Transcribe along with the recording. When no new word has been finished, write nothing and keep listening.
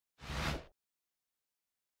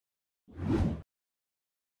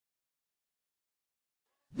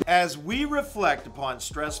As we reflect upon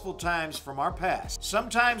stressful times from our past,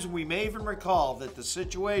 sometimes we may even recall that the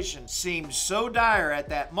situation seemed so dire at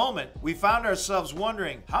that moment, we found ourselves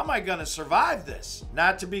wondering, how am I going to survive this?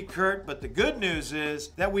 Not to be curt, but the good news is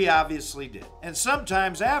that we obviously did. And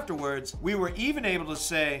sometimes afterwards, we were even able to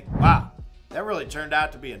say, wow, that really turned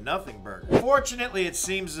out to be a nothing burger. Fortunately, it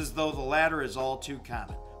seems as though the latter is all too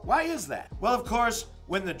common. Why is that? Well, of course,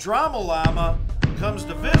 when the Drama-Llama comes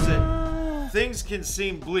to visit, things can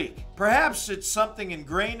seem bleak. Perhaps it's something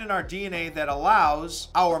ingrained in our DNA that allows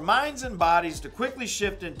our minds and bodies to quickly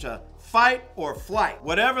shift into fight or flight.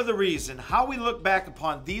 Whatever the reason, how we look back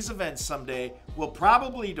upon these events someday will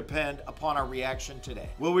probably depend upon our reaction today.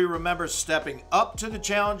 Will we remember stepping up to the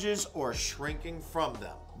challenges or shrinking from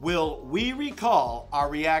them? Will we recall our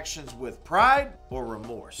reactions with pride or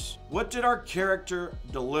remorse? What did our character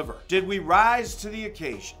deliver? Did we rise to the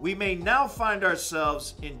occasion? We may now find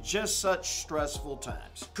ourselves in just such stressful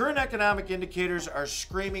times. Current economic indicators are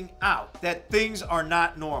screaming out that things are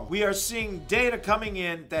not normal. We are seeing data coming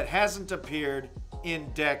in that hasn't appeared in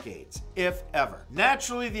decades, if ever.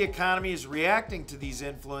 Naturally, the economy is reacting to these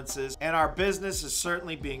influences, and our business is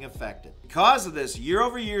certainly being affected. Because of this,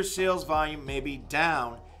 year-over-year sales volume may be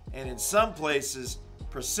down, and in some places,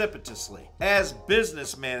 precipitously. As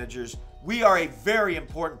business managers, we are a very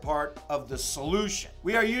important part of the solution.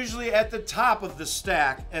 We are usually at the top of the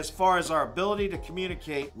stack as far as our ability to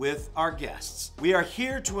communicate with our guests. We are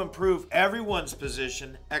here to improve everyone's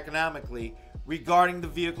position economically regarding the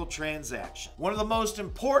vehicle transaction. One of the most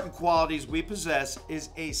important qualities we possess is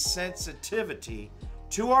a sensitivity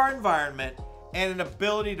to our environment and an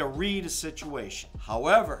ability to read a situation.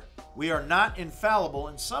 However, we are not infallible,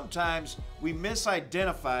 and sometimes we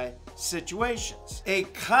misidentify situations. A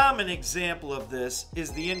common example of this is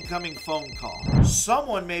the incoming phone call.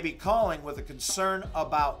 Someone may be calling with a concern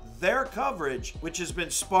about their coverage, which has been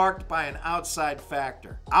sparked by an outside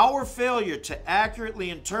factor. Our failure to accurately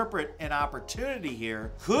interpret an opportunity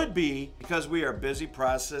here could be because we are busy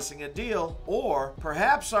processing a deal, or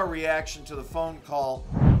perhaps our reaction to the phone call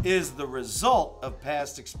is the result of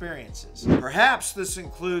past experiences. Perhaps this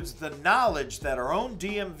includes the knowledge that our own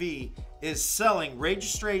DMV is selling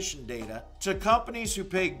registration data to companies who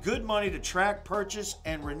pay good money to track purchase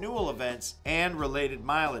and renewal events and related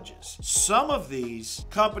mileages. Some of these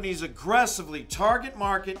companies aggressively target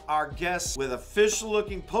market our guests with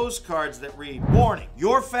official-looking postcards that read, "Warning,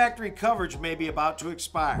 your factory coverage may be about to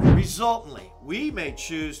expire." Resultantly, we may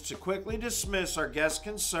choose to quickly dismiss our guests'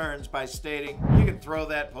 concerns by stating, "You can throw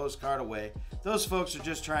that postcard away. Those folks are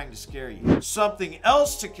just trying to scare you." Something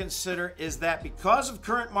else to consider is that because of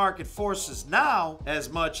current market forces now, as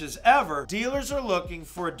much as ever, dealers are looking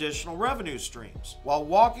for additional revenue streams. While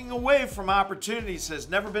walking away from opportunities has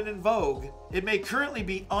never been in vogue, it may currently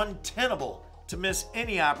be untenable to miss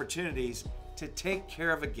any opportunities to take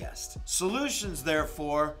care of a guest. Solutions,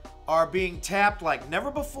 therefore, are being tapped like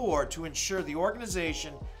never before to ensure the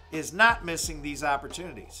organization is not missing these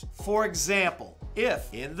opportunities. For example,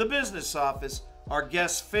 if in the business office our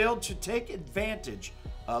guests failed to take advantage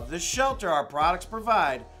of the shelter our products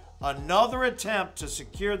provide, another attempt to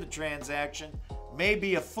secure the transaction may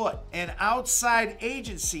be afoot. An outside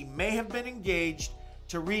agency may have been engaged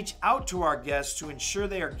to reach out to our guests to ensure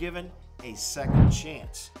they are given a second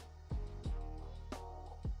chance.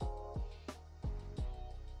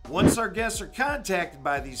 Once our guests are contacted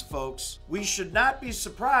by these folks, we should not be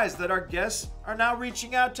surprised that our guests are now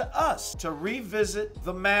reaching out to us to revisit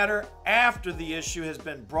the matter after the issue has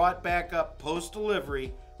been brought back up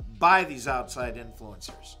post-delivery by these outside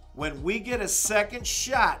influencers. When we get a second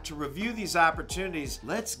shot to review these opportunities,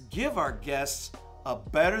 let's give our guests a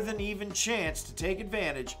better than even chance to take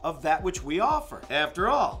advantage of that which we offer. After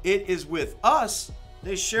all, it is with us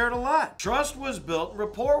they shared a lot. Trust was built and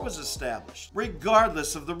rapport was established,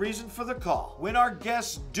 regardless of the reason for the call. When our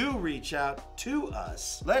guests do reach out to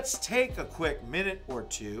us, let's take a quick minute or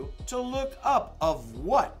two to look up of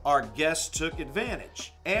what our guests took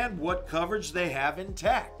advantage and what coverage they have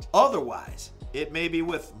intact. Otherwise, it may be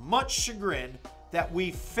with much chagrin that we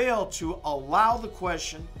fail to allow the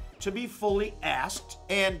question to be fully asked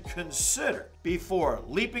and considered before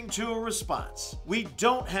leaping to a response. We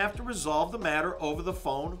don't have to resolve the matter over the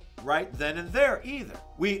phone right then and there either.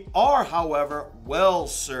 We are, however, well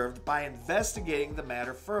served by investigating the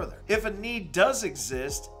matter further. If a need does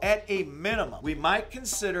exist, at a minimum, we might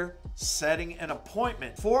consider setting an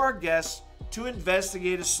appointment for our guests to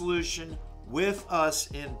investigate a solution with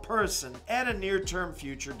us in person at a near-term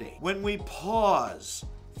future date. When we pause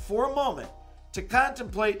for a moment to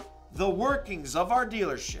contemplate the workings of our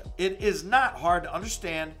dealership, it is not hard to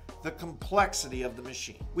understand the complexity of the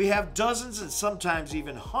machine. We have dozens and sometimes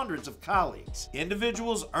even hundreds of colleagues,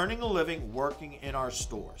 individuals earning a living working in our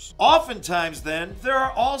stores. Oftentimes then, there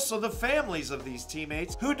are also the families of these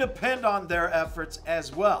teammates who depend on their efforts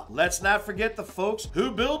as well. Let's not forget the folks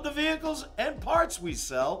who build the vehicles and parts we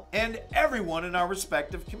sell, and everyone in our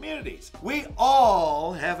respective communities. We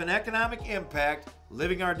all have an economic impact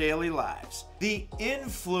living our daily lives. The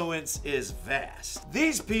influence is vast.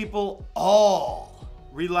 These people all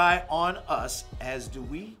rely on us, as do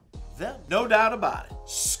we them. No doubt about it.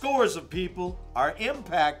 Scores of people are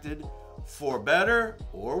impacted, for better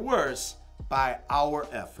or worse, by our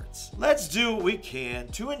efforts. Let's do what we can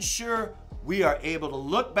to ensure we are able to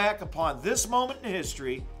look back upon this moment in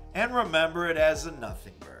history and remember it as a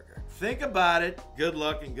nothing burger. Think about it. Good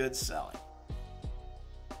luck and good selling.